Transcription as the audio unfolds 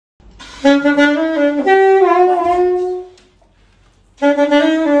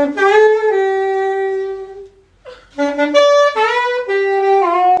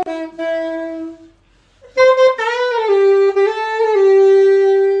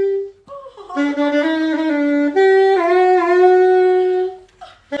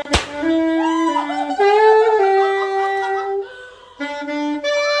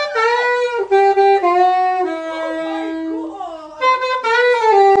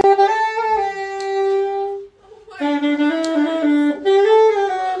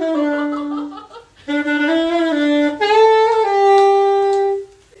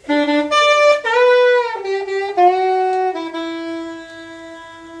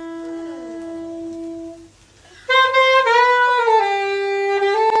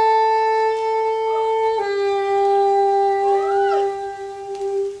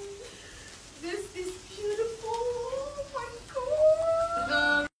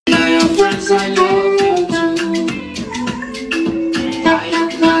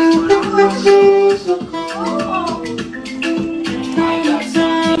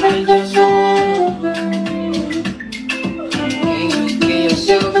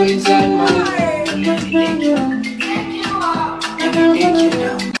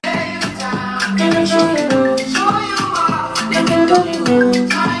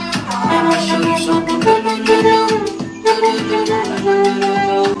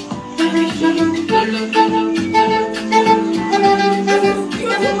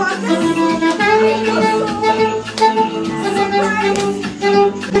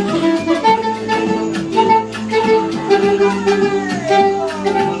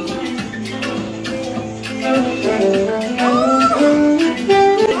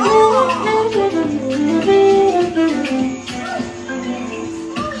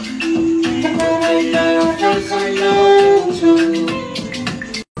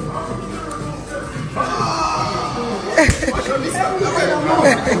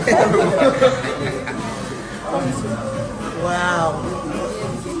Wow.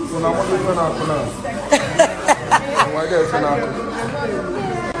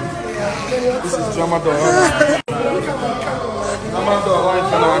 This is Tramadol. Tramadol,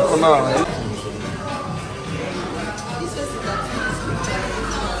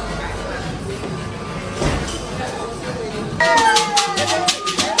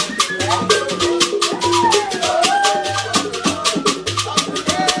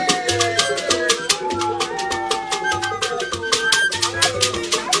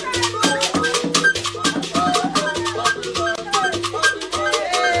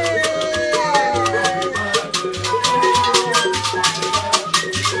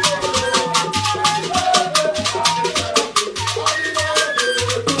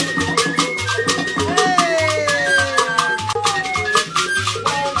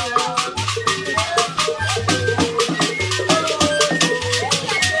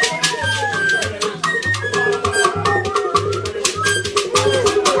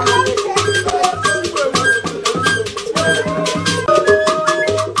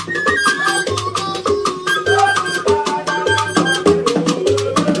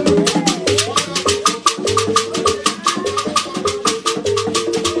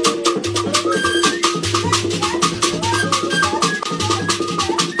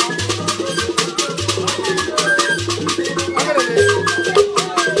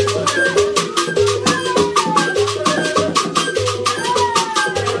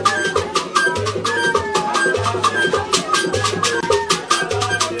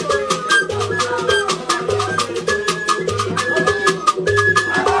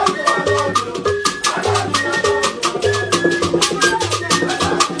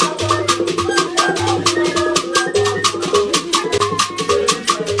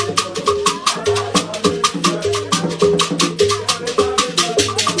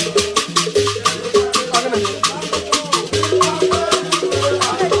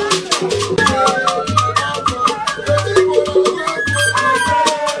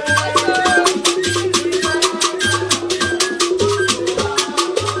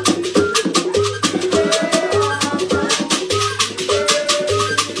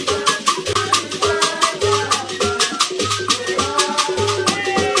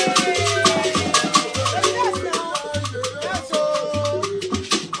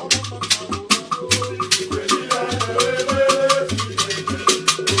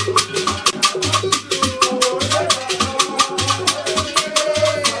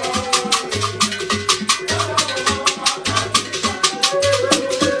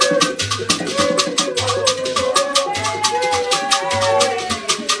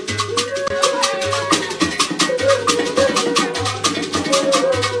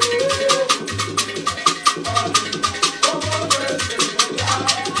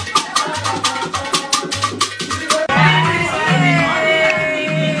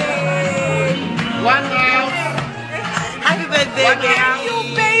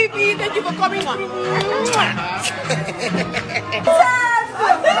 coming through.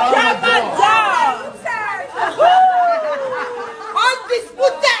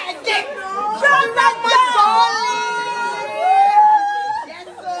 Undisputed.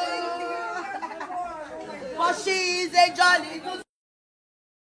 For she's a jolly good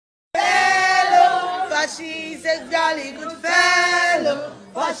fellow. For she's a jolly good fellow.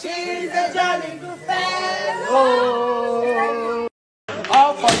 For she's a jolly good fellow.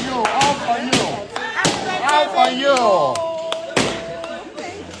 All for you, all for you, all for you.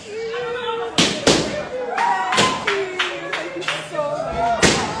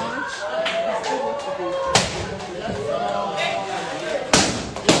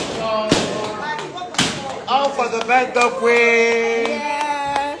 All for the birthday queen.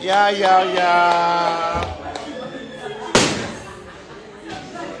 Yeah, yeah, yeah.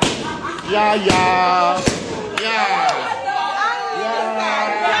 Yeah, yeah, yeah.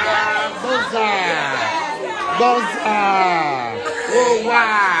 Boza. Oh,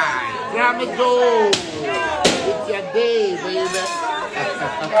 wow. Ramado. It's your day, baby.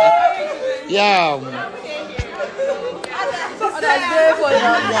 Yeah. That's day for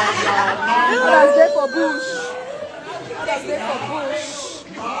you. That's day for Bush. That's day for Bush.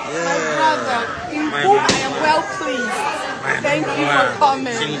 Yeah. My brother, in whom I am well pleased. Thank you for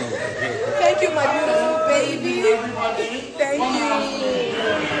coming. Thank you, my beautiful baby. Thank you.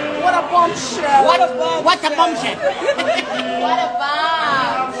 What a bombshell. What a bombshell. What a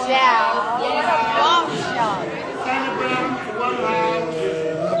bombshell. What a bombshell.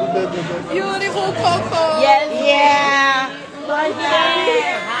 Beautiful Coco. Yes. Yeah. My baby.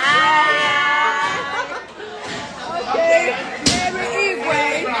 Okay. Mary Igwe.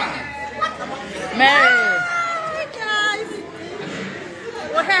 Mary. Hi, guys.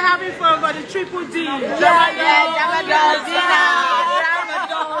 We're here having fun for the triple D.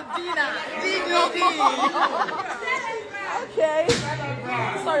 Okay.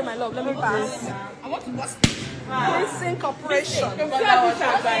 Sorry, my love. Let me pass. I want to watch Pricing Corporation. Yeah.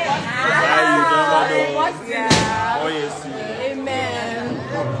 Oh, yes. Amen.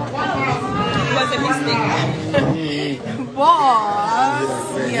 It was a mistake. Boss.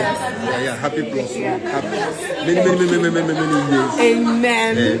 Yes. Yeah, happy plus. Yeah. Happy. Many years.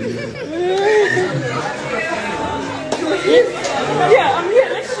 Amen. Yeah, I'm here.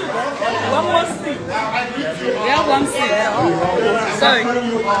 Let's shoot. One more stick. Yeah, one stick. Sorry.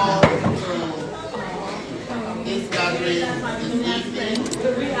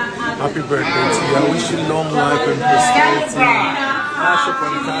 Happy birthday to you. I wish you long life and prosperity. Cash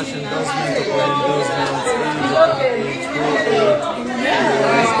upon cash, endorsement upon endorsement.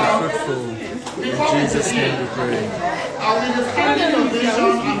 Always be fruitful. In Jesus' name we pray. The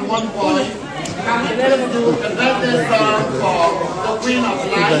birthday song for the Queen of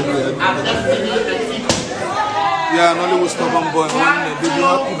Life and Destiny Etiko. Yeah, Nollywood stubborn boy. One baby,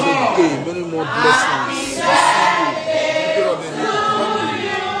 happy birthday. Many more blessings.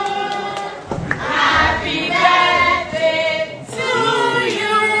 Happy birthday to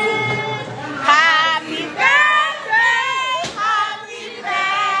you. Happy birthday. Happy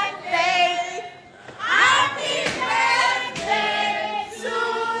birthday. Happy birthday to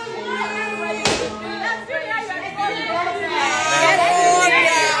you.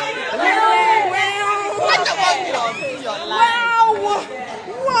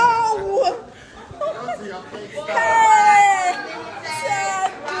 Hey!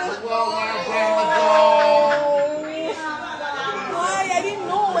 Why? I didn't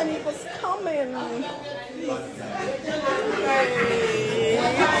know when it was coming.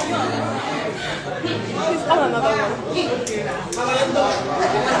 Please add another one.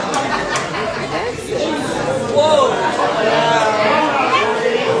 Whoa!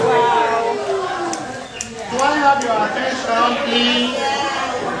 Wow. Do I have your attention, please?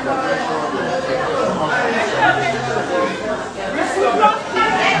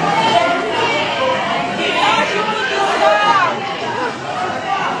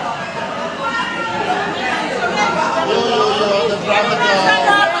 The brother.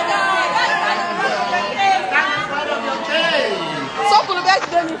 Só pour le bec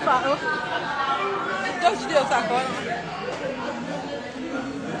de mi fa. Donc je dis ça quoi.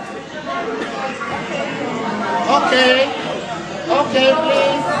 Okay. Okay,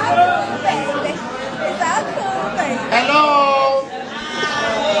 please. Hello.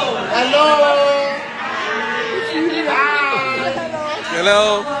 Hello. Hello.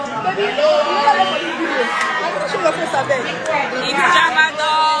 It's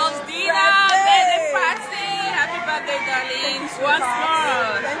Jamado's dinner, birthday party. Happy birthday, darlings. Once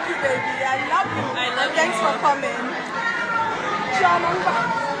more. Thank you, baby. I love you. I love Thanks you. for coming.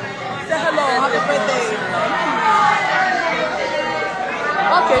 Say hello. Happy birthday.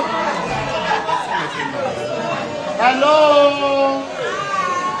 Okay. Hello.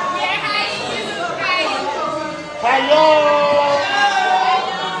 Hello.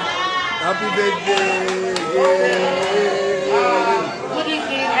 Happy birthday. Good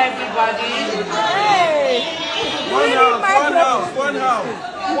evening, everybody. Hey. One house, one house, one house.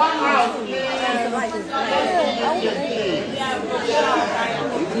 One house, please.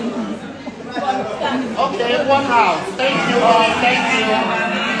 Okay, one house. Thank you all. Thank you.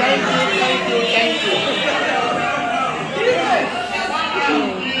 Thank you, thank you, thank you.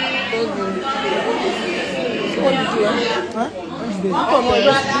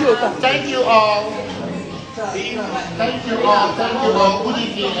 Thank you all. Thank you all. Thank you all. Good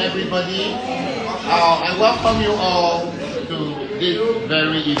evening, everybody. I welcome you all to this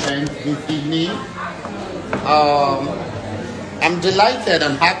very event this evening. I'm delighted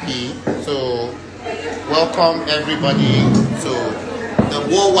and happy to welcome everybody to the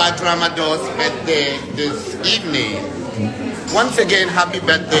Worldwide Ramadan's birthday this evening. Once again, happy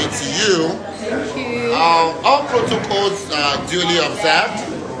birthday to you. All protocols are duly observed.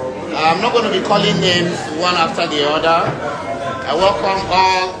 I'm not going to be calling names one after the other. I welcome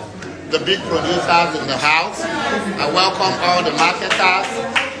all the big producers in the house. I welcome all the marketers.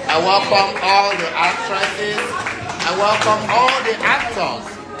 I welcome all the actresses. I welcome all the actors.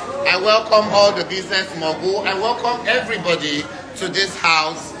 I welcome all the business mogul. I welcome everybody to this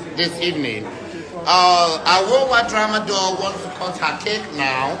house this evening. Our Worldwide Drama Doll wants to cut her cake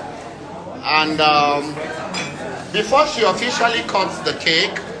now. And before she officially cuts the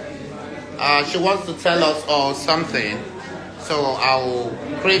cake, she wants to tell us all something. So I'll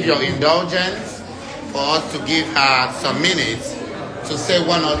crave your indulgence for us to give her some minutes to say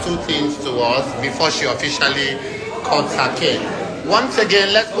one or two things to us before she officially cuts her cake. Once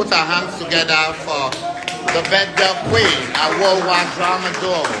again, let's put our hands together for the birthday queen, our Worldwide Drama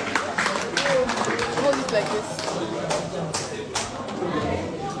Doll. Hold it like this.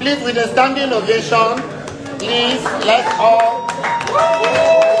 Please, with a standing ovation, please, let's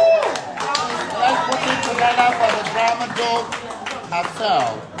put it together for the drama doll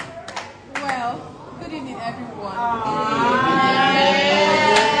herself. Well, good evening, everyone.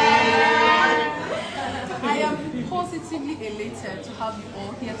 I am positively elated to have you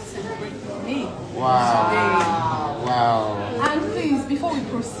all here to celebrate with me today. Wow. And please, before we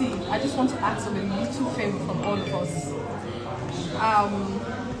proceed, I just want to ask of a little favor from all of us.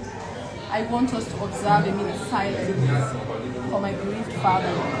 I want us to observe a minute silence for my bereaved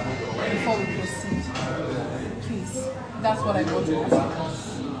father before we proceed. Please, that's what I want to ask of us.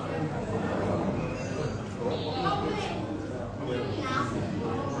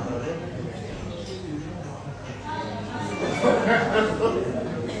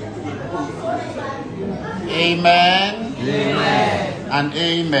 Amen. Amen. And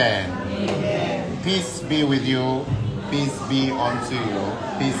amen. Amen. Peace be with you. Peace be unto you.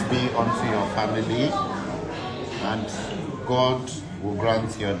 Peace be unto your family. And God will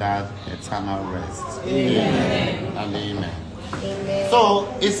grant your dad eternal rest. Amen. And amen. Amen. So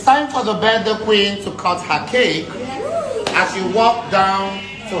it's time for the birthday queen to cut her cake. As you walk down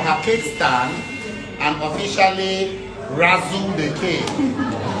to her cake stand and officially razzle the cake.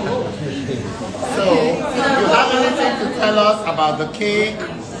 So, you have anything to tell us about the cake?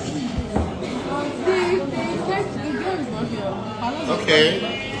 Okay.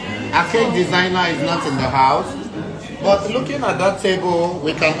 Our cake designer is not in the house. But looking at that table,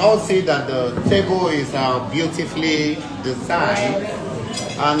 we can all see that the table is beautifully designed.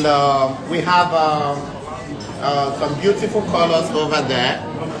 And we have some beautiful colors over there.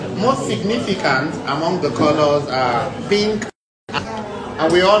 Most significant among the colors are pink.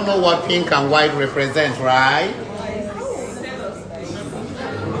 And we all know what pink and white represent, right?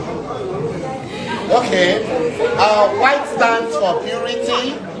 Okay. White stands for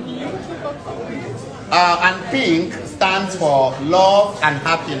purity. And pink stands for love and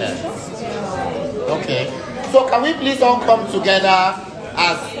happiness. Okay. So can we please all come together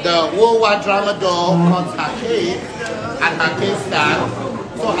as the Worldwide Drama Doll cuts her cake at her cake stand.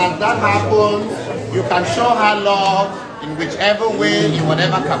 So as that happens, you can show her love in whichever way, in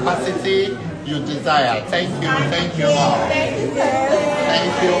whatever capacity you desire. Thank you all. Thank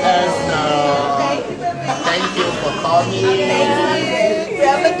you, Esther. Thank you for coming.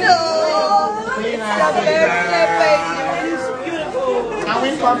 Can we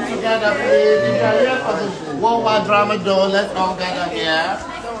come together, please? If you're here for the Worldwide Drama Doll, let's all gather here.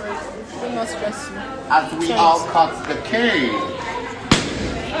 Don't worry, we'll not stress you. As we all cut the cake.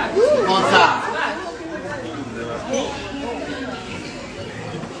 What's that?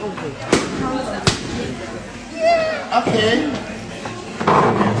 Okay.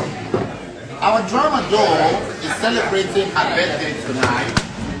 Our drama doll is celebrating her birthday tonight.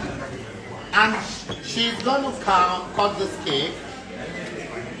 And she's going to cut this cake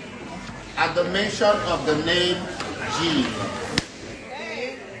at the mention of the name Jesus.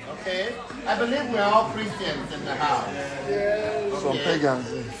 Okay? I believe we're all Christians in the house. Yeah. Some pagans.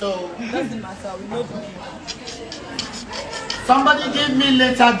 So, Doesn't matter, we know. somebody give me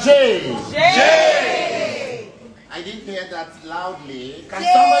letter J. J. I didn't hear that loudly. Can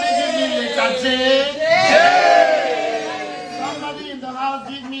somebody give me letter J? J. Somebody in the house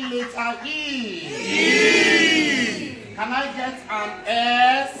give me letter E. E. Can I get an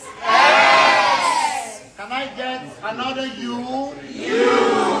S? S. Can I get another U? U.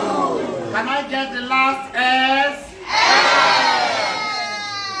 Can I get the last S? S.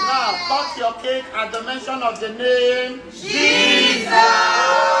 Now, cut your cake at the mention of the name Jesus.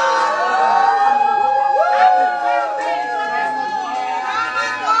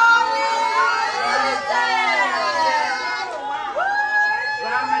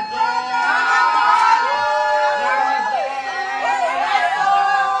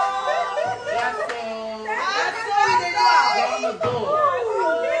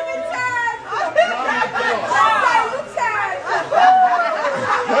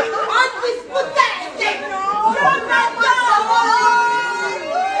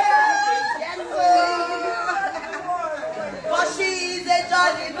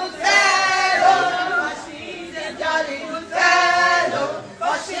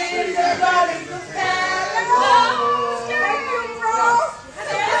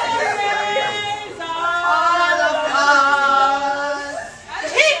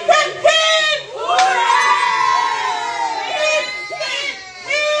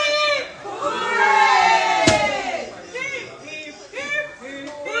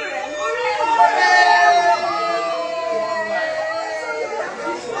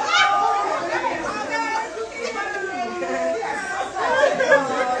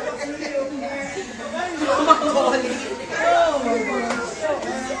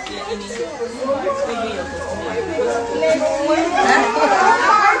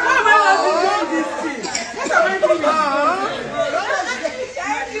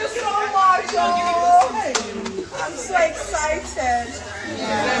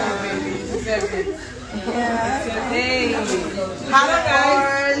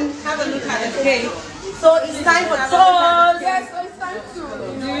 So it's time for toast. Yes, so it's time to.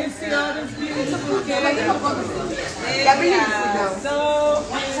 Do you see all this beautiful cake? Yeah, bring it down. So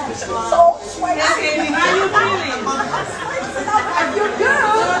sweaty. How are you feeling? I feel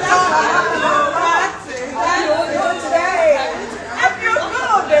good. How you doing today? I feel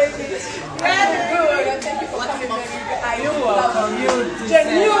good, baby. Very good. And thank you for coming, baby. You're welcome. You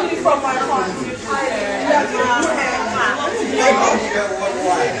genuinely from my heart.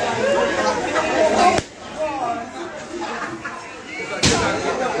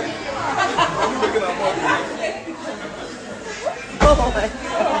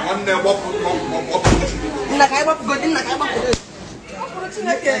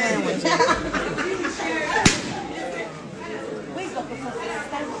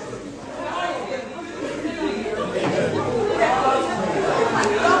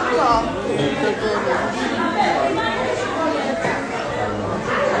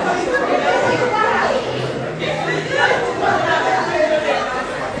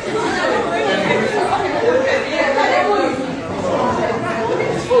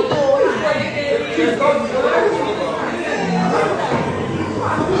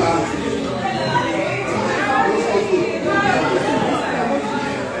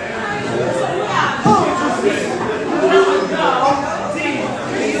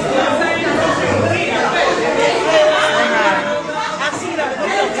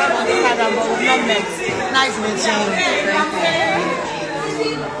 Nice meeting.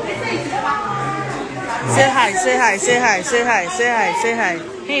 Say hi, say hi, say hi, say hi, say hi, say hi.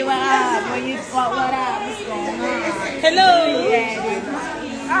 Hey, what up? What up? What's going on? Hello.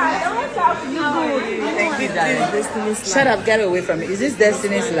 Shut up, get away from me. Is this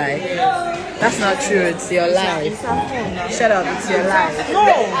Destiny's life? That's not true, it's your life. Shut up, it's your life. No,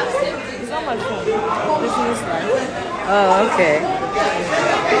 it's not my phone. Destiny's life. Oh, okay.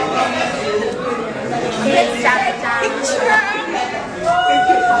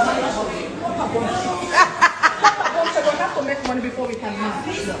 To make money before we can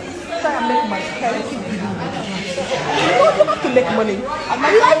leave. Try and make money. You have to make money. And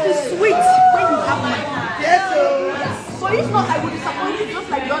my life is sweet when you have money. Yes. So if not, I would disappoint you just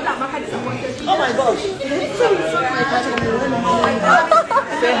like the other Amaka disappointed you. Oh my gosh.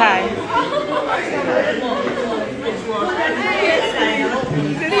 Say hi.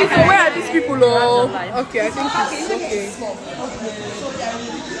 Please, so where are these people? Oh, okay, I think it's okay.